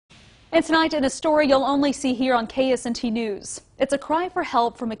And tonight in a story you'll only see here on KSNT News. It's a cry for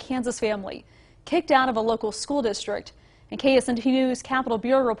help from a Kansas family kicked out of a local school district. And KSNT News Capitol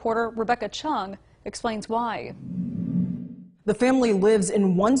Bureau reporter Rebecca Chung explains why. The family lives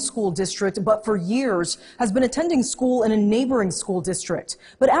in one school district, but for years has been attending school in a neighboring school district.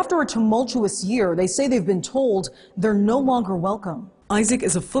 But after a tumultuous year, they say they've been told they're no longer welcome. Isaac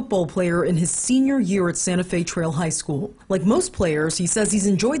is a football player in his senior year at Santa Fe Trail High School. Like most players, he says he's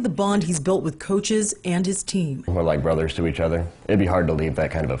enjoyed the bond he's built with coaches and his team. We're like brothers to each other. It'd be hard to leave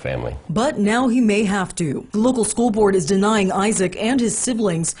that kind of a family. But now he may have to. The local school board is denying Isaac and his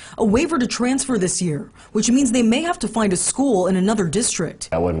siblings a waiver to transfer this year, which means they may have to find a school in another district.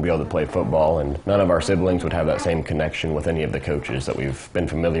 I wouldn't be able to play football, and none of our siblings would have that same connection with any of the coaches that we've been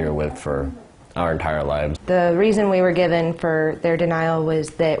familiar with for our entire lives. The reason we were given for their denial was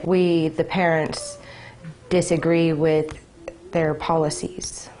that we, the parents, disagree with their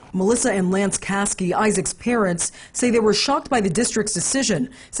policies. Melissa and Lance Caskey, Isaac's parents, say they were shocked by the district's decision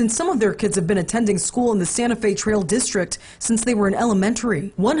since some of their kids have been attending school in the Santa Fe Trail district since they were in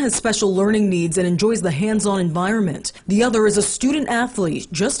elementary. One has special learning needs and enjoys the hands-on environment. The other is a student athlete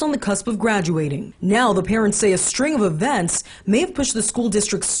just on the cusp of graduating. Now the parents say a string of events may have pushed the school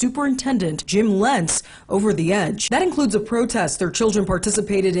district's superintendent, Jim Lentz, over the edge. That includes a protest their children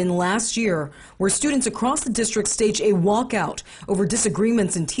participated in last year, where students across the district staged a walkout over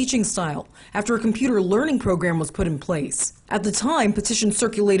disagreements in teaching style after a computer learning program was put in place. At the time, petitions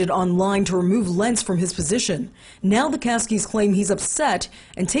circulated online to remove Lentz from his position. Now the Caskeys claim he's upset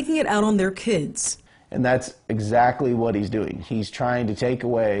and taking it out on their kids. And that's exactly what he's doing. He's trying to take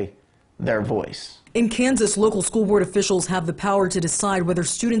away their voice. In Kansas, local school board officials have the power to decide whether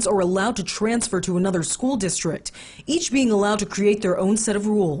students are allowed to transfer to another school district, each being allowed to create their own set of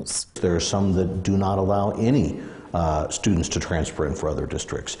rules. There are some that do not allow any students to transfer in for other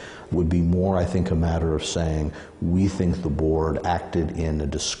districts. Would be more, I think, a matter of saying we think the board acted in a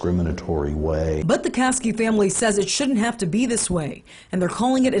discriminatory way. But the Caskey family says it shouldn't have to be this way, and they're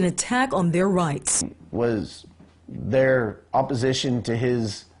calling it an attack on their rights. Was their opposition to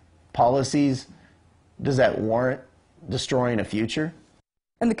his policies, does that warrant destroying a future?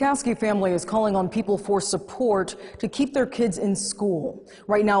 And the Caskey family is calling on people for support to keep their kids in school.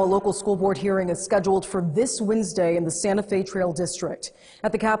 Right now, a local school board hearing is scheduled for this Wednesday in the Santa Fe Trail District.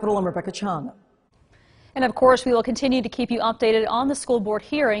 At the Capitol, I'm Rebecca Chung. And of course, we will continue to keep you updated on the school board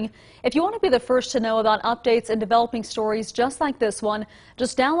hearing. If you want to be the first to know about updates and developing stories just like this one,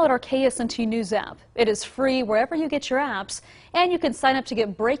 just download our KSNT News app. It is free wherever you get your apps, and you can sign up to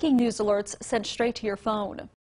get breaking news alerts sent straight to your phone.